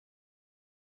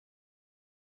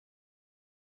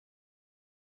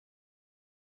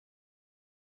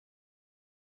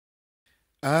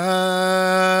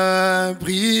Abrite-moi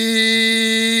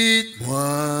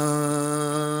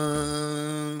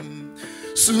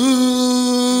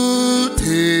sous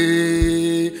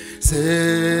tes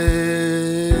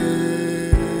ailes,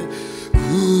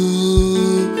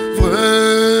 couvre-moi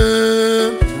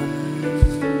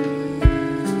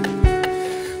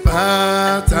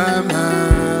par ta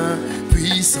main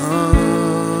puissante,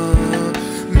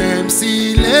 même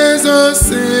si les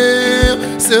océans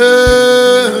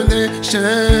se déchaînent,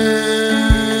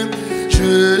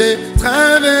 je les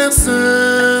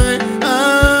traverserai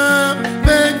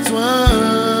avec toi.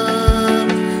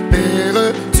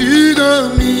 Père, tu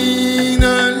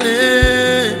domines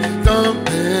les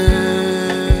tempêtes,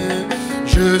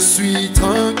 je suis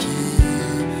tranquille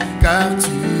car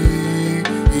tu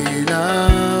es là.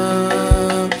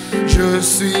 Je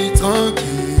suis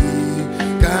tranquille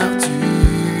car tu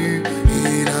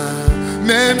es là.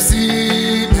 Même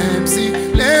si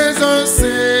les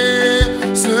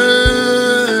océans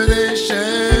se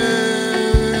déchaînent,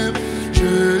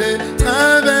 je les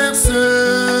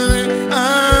traverserai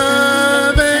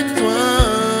avec toi.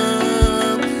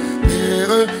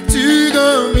 Père, tu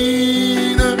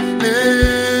domines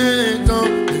les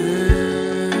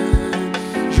tempêtes,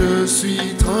 je suis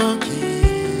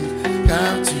tranquille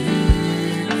car tu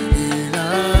es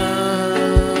là.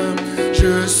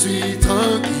 Je suis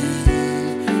tranquille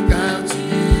car tu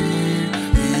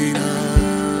es là.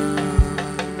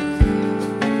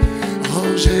 Oh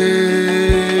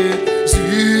Jésus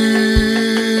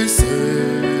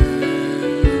seul,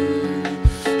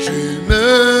 je me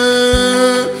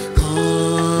confie.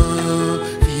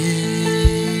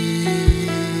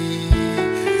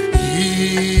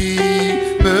 Il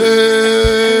me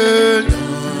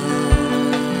donne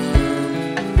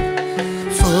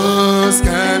force,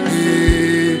 calme,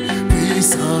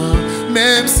 puissant,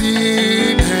 même si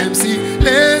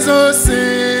les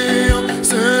océans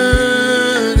se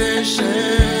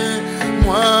déchaînent,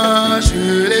 moi je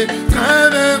les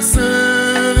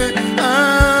traverserai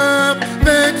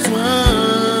avec toi.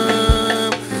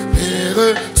 Père,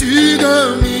 tu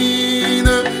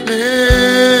domines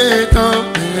les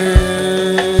tempêtes,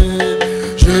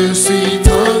 je suis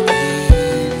tranquille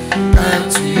car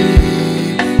tu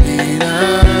es là.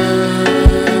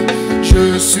 Je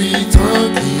suis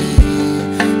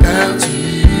tranquille car tu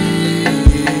es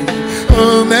là.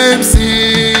 Oh, même si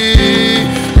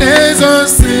les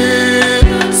océans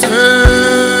se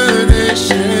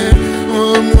déchaînent,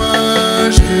 oh moi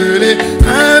je les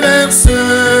traverserai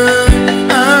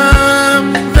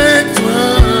avec toi.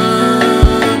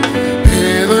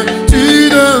 Père, tu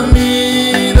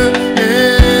domines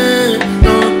les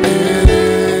tempêtes,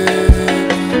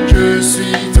 je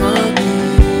suis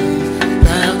tranquille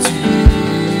car tu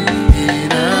es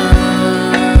là.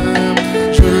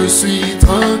 Je suis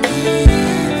tranquille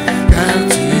car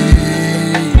tu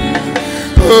es là.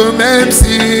 Oh, même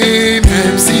si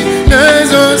les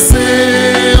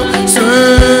océans se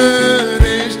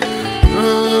déchaînent,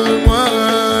 oh, moi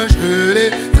je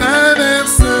les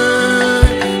traverserai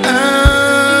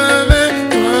avec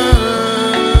toi.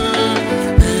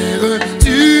 Père,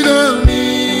 tu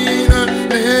domines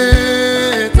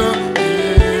les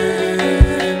tempêtes,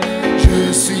 je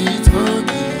suis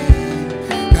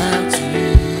tranquille car tu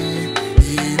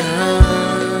es là.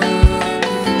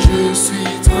 Je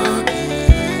suis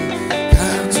tranquille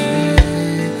car tu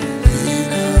es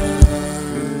là.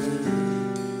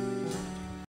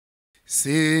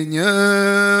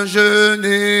 Seigneur, je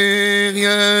n'ai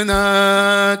rien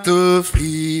à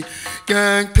t'offrir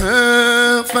qu'un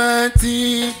cœur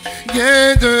fatigué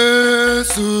de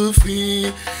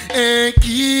souffrir et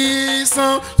qui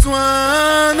sans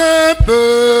toi ne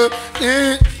peut.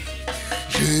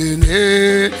 Je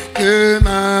n'ai que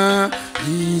ma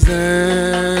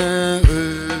misère.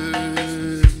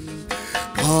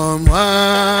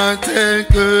 Prends-moi tel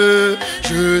que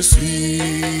je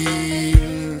suis,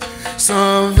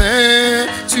 sans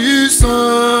vertu,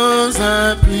 sans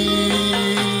appui,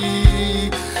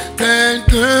 tel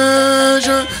que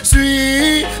je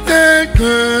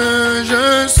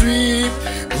suis,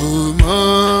 pour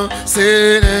mon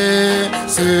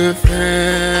céleste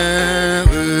frère.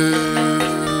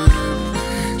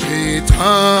 J'ai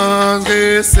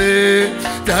transgressé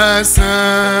ta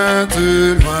sainte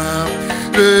loi,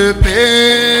 le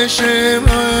péché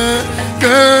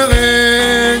que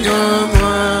règne en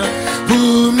moi.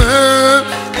 Vous me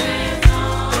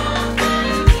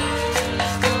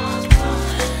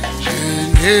je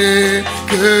n'ai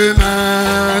que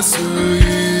ma souillure.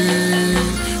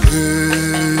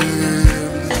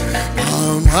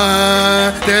 Prends-moi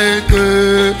tel que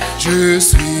je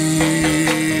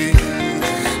suis,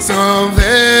 sans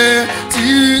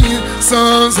vertu,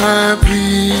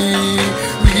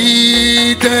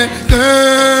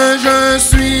 que je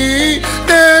suis,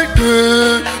 tel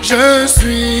que je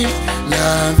suis,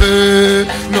 lave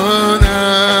mon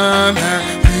âme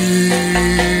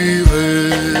pure.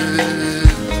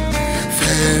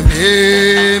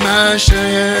 Fais ma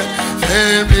chair,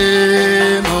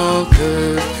 fais mon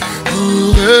cœur, pour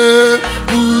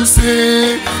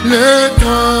repousser le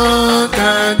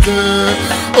tentateur.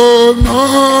 Ô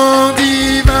mon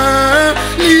divin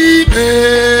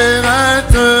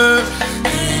libérateur,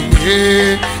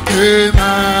 n'est que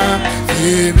ma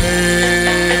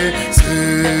faiblesse.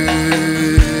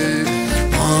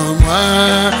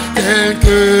 Prends-moi tel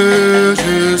que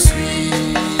je suis,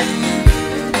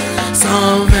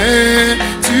 sans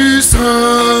vertu,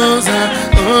 sans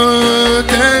amour,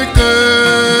 tel que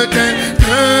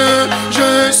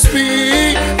je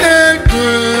suis, tel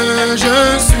que je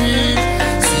suis,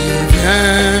 si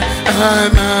bien à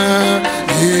ma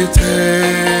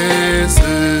détresse.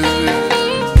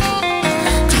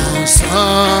 Ton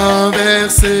sang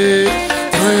versé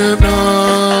te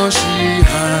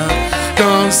blanchira,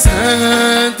 ton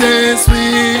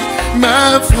Saint-Esprit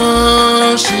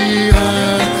m'affranchira,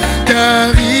 ta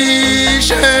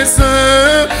richesse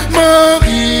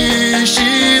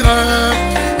m'enrichira.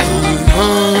 Au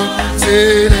nom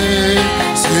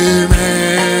céleste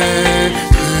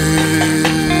maître,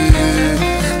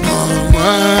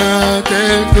 prends-moi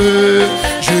tel que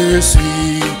je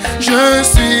suis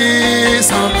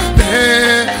sans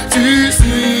vertu,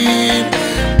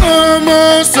 oh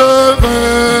mon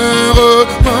sauveur, oh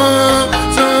mon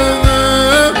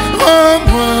sauveur,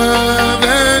 rends-moi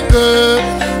vainqueur,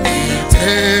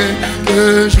 tel que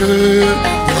je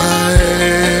dois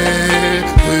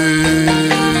être.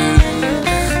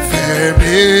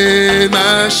 Faible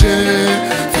ma chair,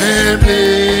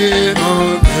 faible mon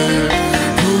cœur,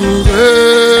 pour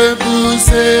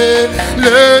repousser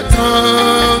le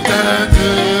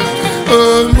tentateur.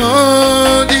 Oh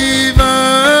mon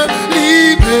divin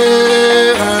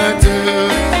libérateur,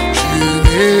 je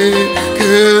n'ai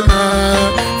que ma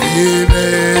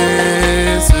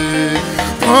faiblesse.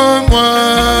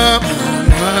 Prends-moi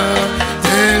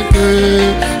tel que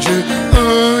je,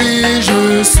 oh oui, je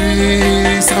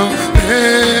suis sans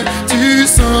vertu,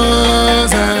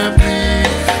 sans abri.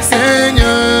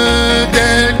 Seigneur,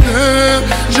 tel que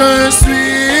je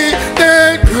suis,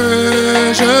 tel que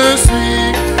je suis,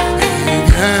 et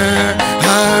bien à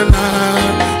ma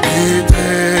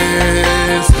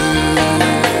détresse.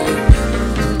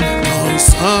 Ton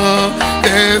sang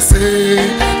versé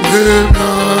me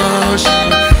blanchit,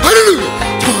 alléluia.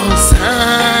 Ton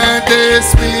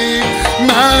Saint-Esprit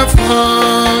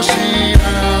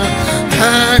m'affranchira,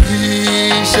 ta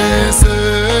richesse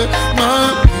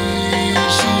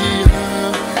m'enrichira.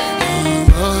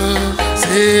 Oh,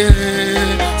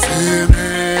 céleste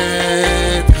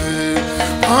maître,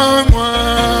 prends-moi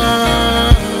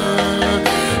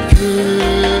que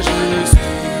je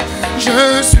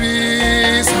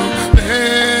suis sans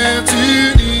vertu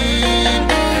ni,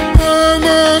 oh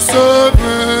mon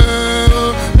sauveur,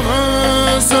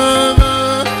 mon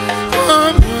sauveur,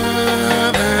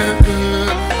 prends-moi vainqueur,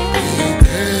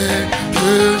 tel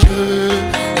que je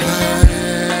dois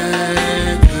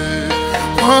être.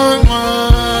 Prends-moi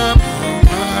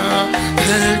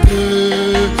tel que,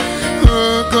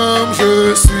 oh, comme je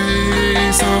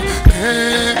suis sans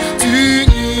vertu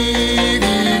ni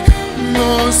vie,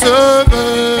 mon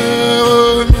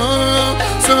sauveur, mon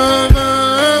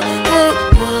sauveur,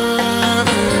 prends-moi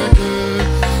vainqueur,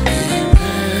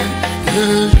 tel que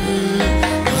je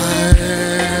dois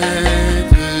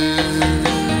être.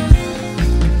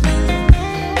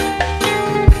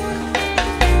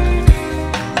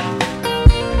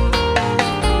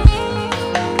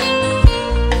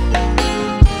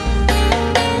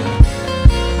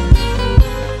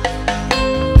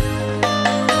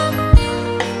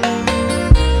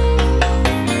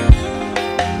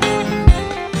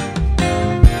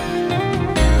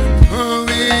 Oh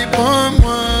oui,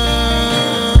 prends-moi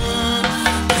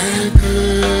tel que,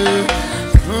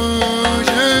 oh,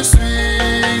 je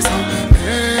suis sans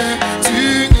vertu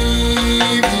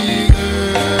ni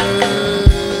vigueur.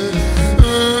 Oh,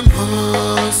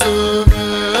 mon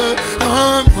sauveur,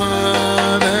 prends-moi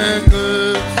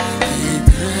vainqueur,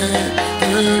 tel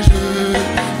que je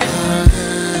dois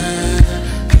être.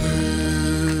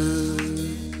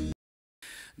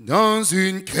 Dans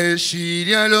une crèche il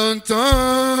y a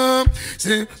longtemps,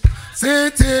 c'est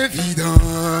évident,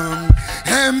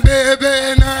 un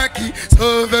bébé naquit,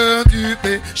 sauveur du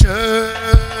pécheur.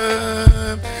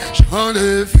 Jean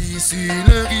le fils,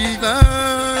 une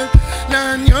rivale,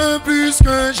 l'agneau plus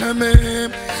que jamais,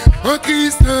 au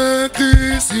Christ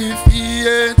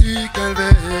crucifié du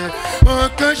calvaire. oh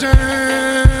que j'aime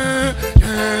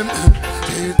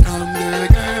cet homme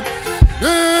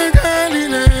de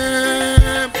Galilée,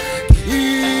 qui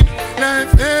l'a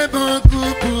fait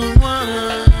beaucoup pour moi.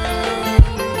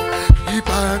 Il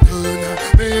pardonne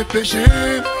mes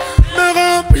péchés, me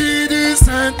remplit du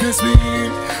Saint-Esprit,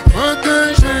 oh que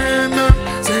j'aime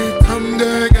cet homme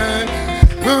de Galilée,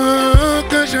 oh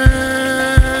que j'aime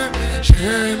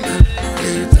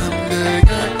cet homme de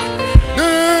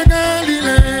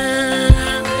Galilée,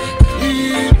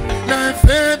 il a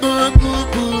fait beaucoup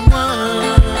pour moi.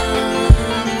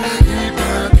 Il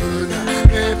pardonne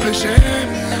mes péchés,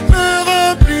 me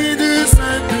remplit du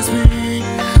Saint-Esprit,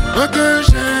 oh que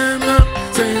j'aime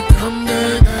cet homme de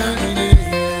Galilée.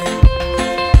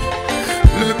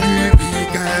 Le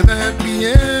public avait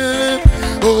prié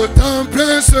au temple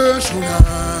ce jour-là.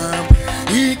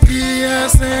 Il cria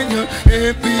Seigneur,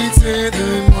 aie pitié de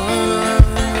moi.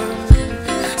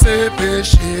 Ses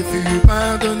péchés furent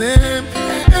pardonnés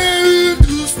et une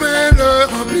douce paix le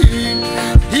remplit.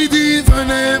 Il dit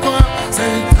venez voir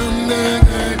cet homme de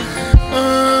Galilée.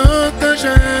 Oh que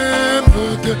j'aime,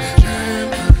 oh que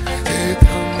j'aime cet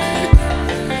homme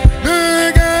de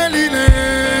Galilée.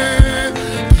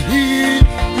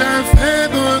 Il a fait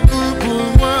beaucoup pour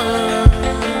moi.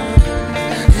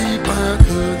 Il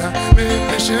pardonna mes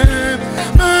péchés,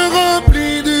 me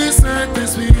remplit du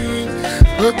Saint-Esprit,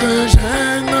 oh que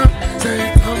j'aime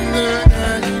cet homme de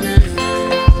Galilée.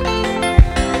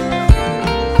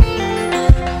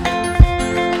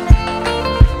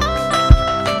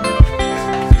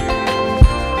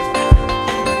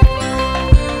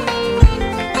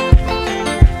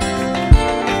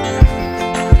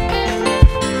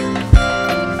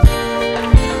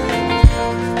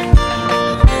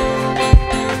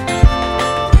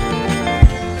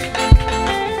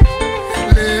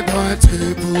 Tu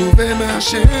pouvais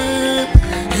marcher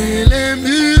et les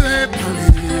murs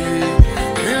parler,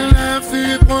 et la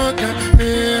fut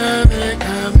proclamée avec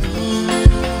amour.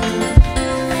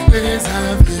 Les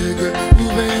aveugles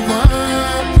pouvaient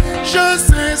voir, je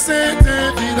sais c'est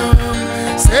évident,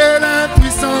 c'est la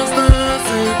puissance de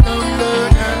cet homme de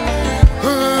Galilée. Oh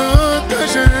que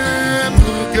j'aime,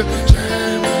 oh que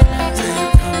j'aime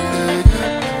cet homme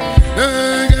de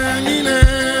Galilée.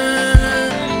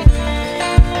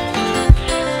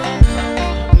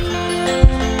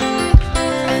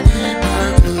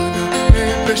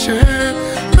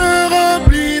 Me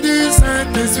remplit du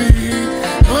Saint-Esprit,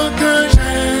 oh que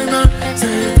j'aime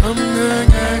cet homme de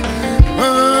Galilée. Oh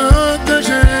que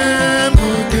j'aime,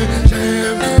 oh que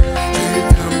j'aime cet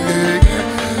homme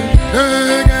de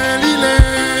Galilée,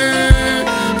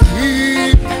 qui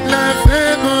l'a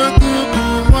fait beaucoup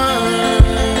pour moi.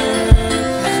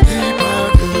 Il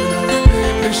pardonne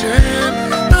mes péchés,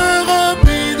 me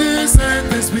remplit du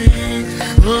Saint-Esprit,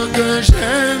 oh que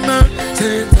j'aime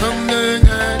cet homme de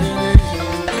Galilée.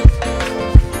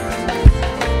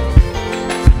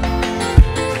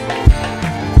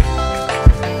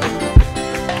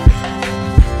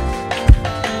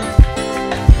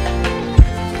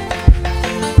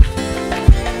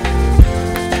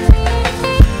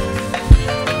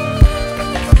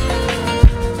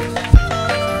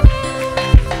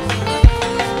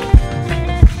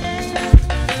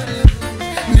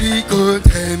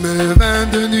 Nicodème vint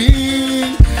de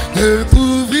nuit de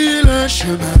couvrir le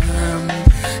chemin.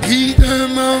 Il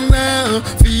demanda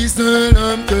au Fils de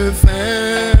l'homme que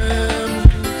faire.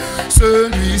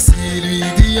 Celui-ci lui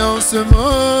dit en ce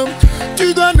mot,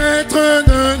 tu dois naître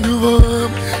de nouveau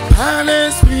par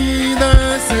l'esprit de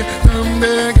cet homme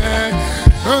de Galilée.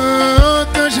 Oh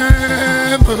que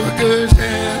j'aime, oh que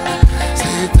j'aime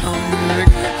cet homme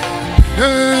de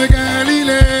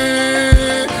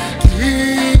Galilée,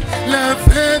 qui l'a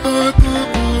fait beaucoup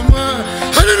pour moi.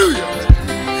 Alléluia.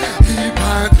 Il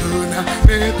pardonna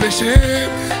mes péchés,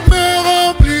 me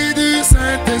remplit du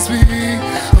Saint-Esprit,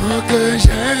 oh que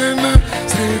j'aime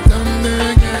cet homme de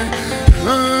Galilée. Oh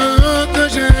que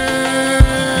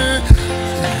j'aime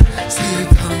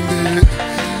cet homme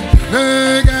de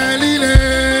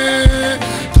Galilée,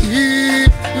 qui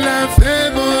l'a fait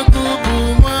beaucoup pour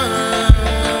moi.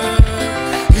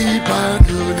 Il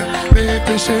pardonne mes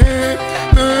péchés,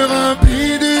 me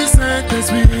remplit du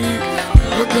Saint-Esprit,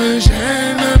 oh que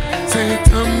j'aime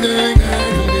cet homme de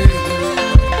Galilée.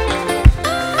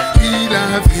 Il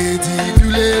avait dit tous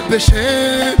les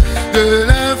péchés de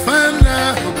la femme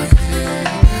là,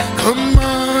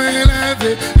 comment elle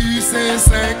avait eu ses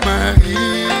 5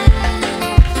 maris.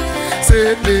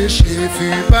 Ses péchés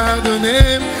furent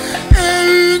pardonnés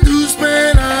et une douce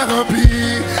paix la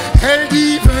remplit. Elle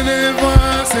dit venez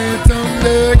voir cet homme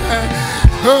de Galilée,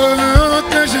 oh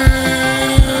que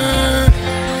j'aime.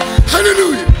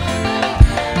 Alléluia.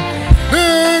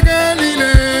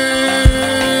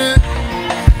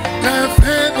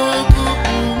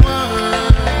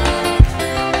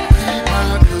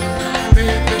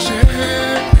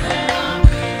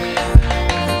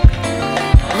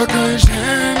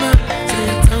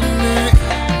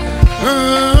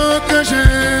 que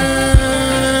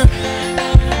j'aime.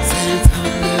 C'est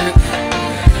un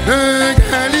de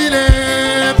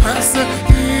Galilée, parce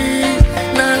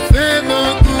qu'il a fait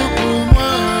beaucoup pour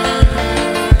moi.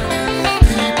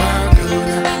 Il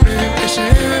pardonne mes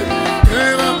péchés, me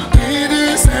remplit du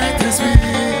Saint-Esprit.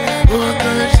 Oh,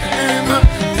 que j'aime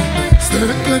ce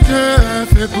que Dieu a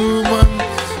fait pour moi.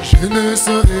 Je ne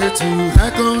saurais tout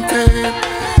raconter.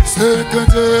 Ce que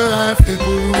Dieu a fait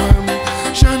pour moi,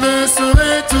 je ne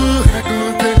saurais tout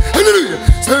raconter. Alléluia.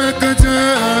 Ce que Dieu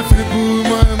a fait pour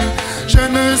moi, je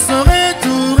ne saurais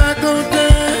tout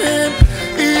raconter.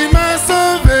 Il m'a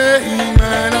sauvé, il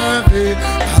m'a lavé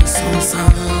par son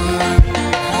sang.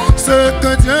 Ce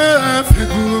que Dieu a fait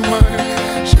pour moi,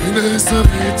 je ne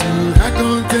saurais tout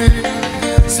raconter.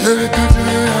 Ce que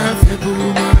Dieu a fait pour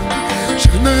moi,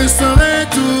 je ne saurais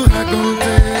tout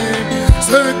raconter.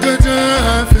 Ce que Dieu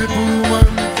a fait pour moi,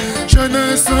 je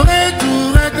ne saurais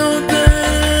tout raconter.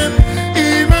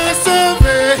 Il m'a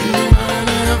sauvé, il m'a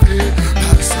lavé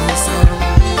par son sang.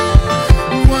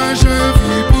 Moi je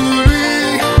vis pour lui,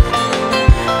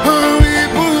 oh oui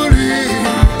pour lui.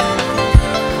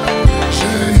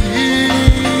 Je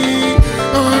vis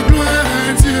en gloire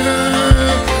à Dieu.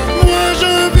 Moi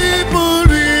je vis pour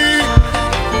lui,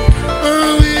 oh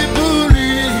oui pour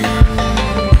lui.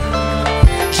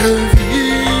 Je vis.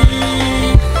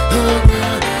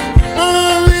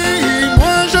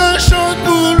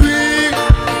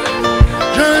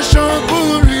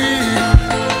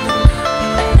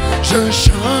 Je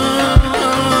chante,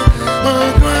 oh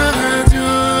gloire à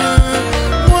Dieu.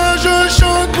 Moi je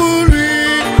chante pour lui,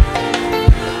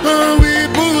 oh oui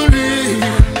pour lui.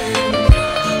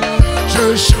 Je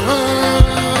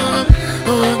chante,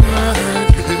 oh gloire à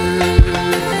Dieu.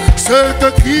 Ce que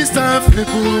Christ a fait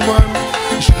pour moi,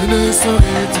 je ne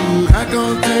saurais tout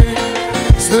raconter.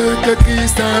 Ce que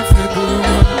Christ a fait pour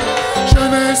moi, je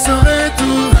ne saurais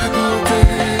tout raconter.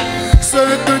 Ce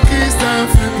que Christ a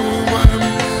fait pour moi,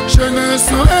 je ne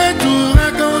saurais tout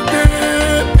raconter.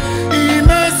 Il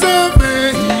m'a sauvé,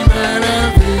 il m'a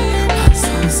lavé par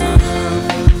son sang.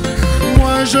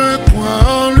 Moi je crois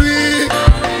en lui,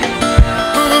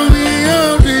 oh oui,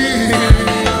 en lui.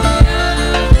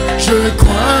 Je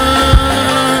crois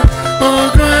en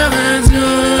gloire à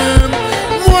Dieu.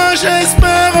 Moi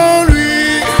j'espère en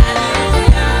lui,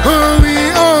 oh oui,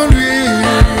 en lui.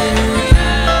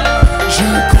 Je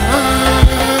crois.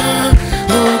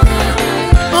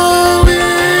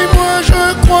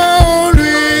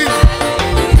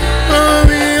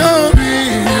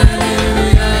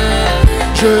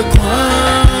 Je crois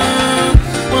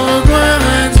en gloire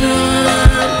à Dieu.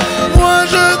 Moi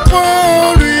je crois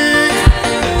en lui,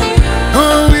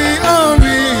 oh oui en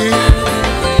lui.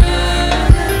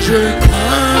 Je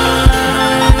crois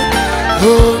en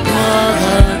gloire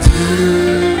à Dieu.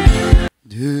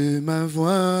 De ma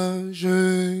voix je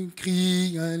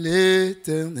crie à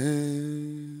l'Éternel.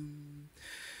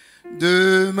 De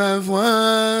ma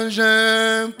voix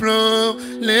j'implore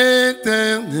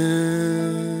l'Éternel.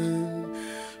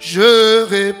 Je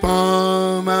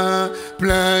répands ma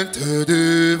plainte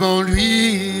devant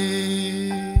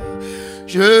lui.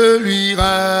 Je lui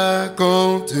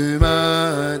raconte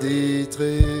ma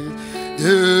détresse.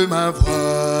 De ma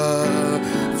voix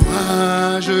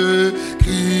je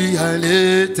crie à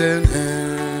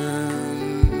l'Éternel.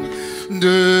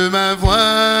 De ma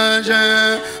voix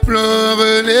j'implore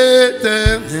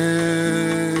l'Éternel.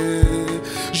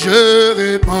 Je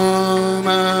répands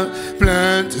ma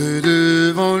plainte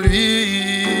devant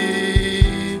lui.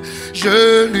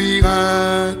 Je lui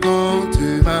raconte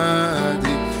ma détresse.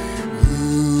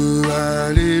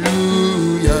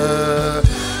 Alléluia.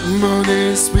 Mon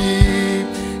esprit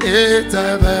est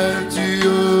abattu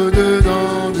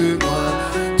au-dedans de moi.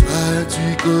 Toi tu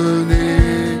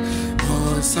connais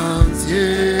mon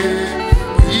sentier.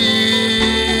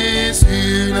 Oui,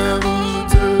 sur la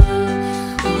route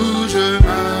où je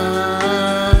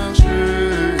marche,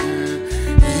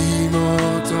 il m'a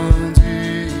entendu.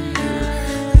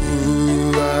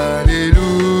 Oh,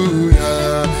 alléluia.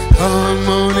 Oh,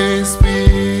 mon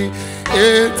esprit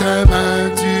est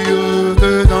abattu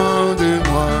au-dedans de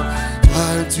moi.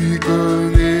 Toi tu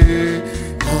connais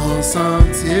mon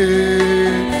sentier.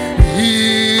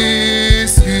 Oui,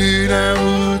 sur la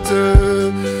route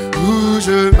où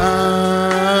je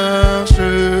marche,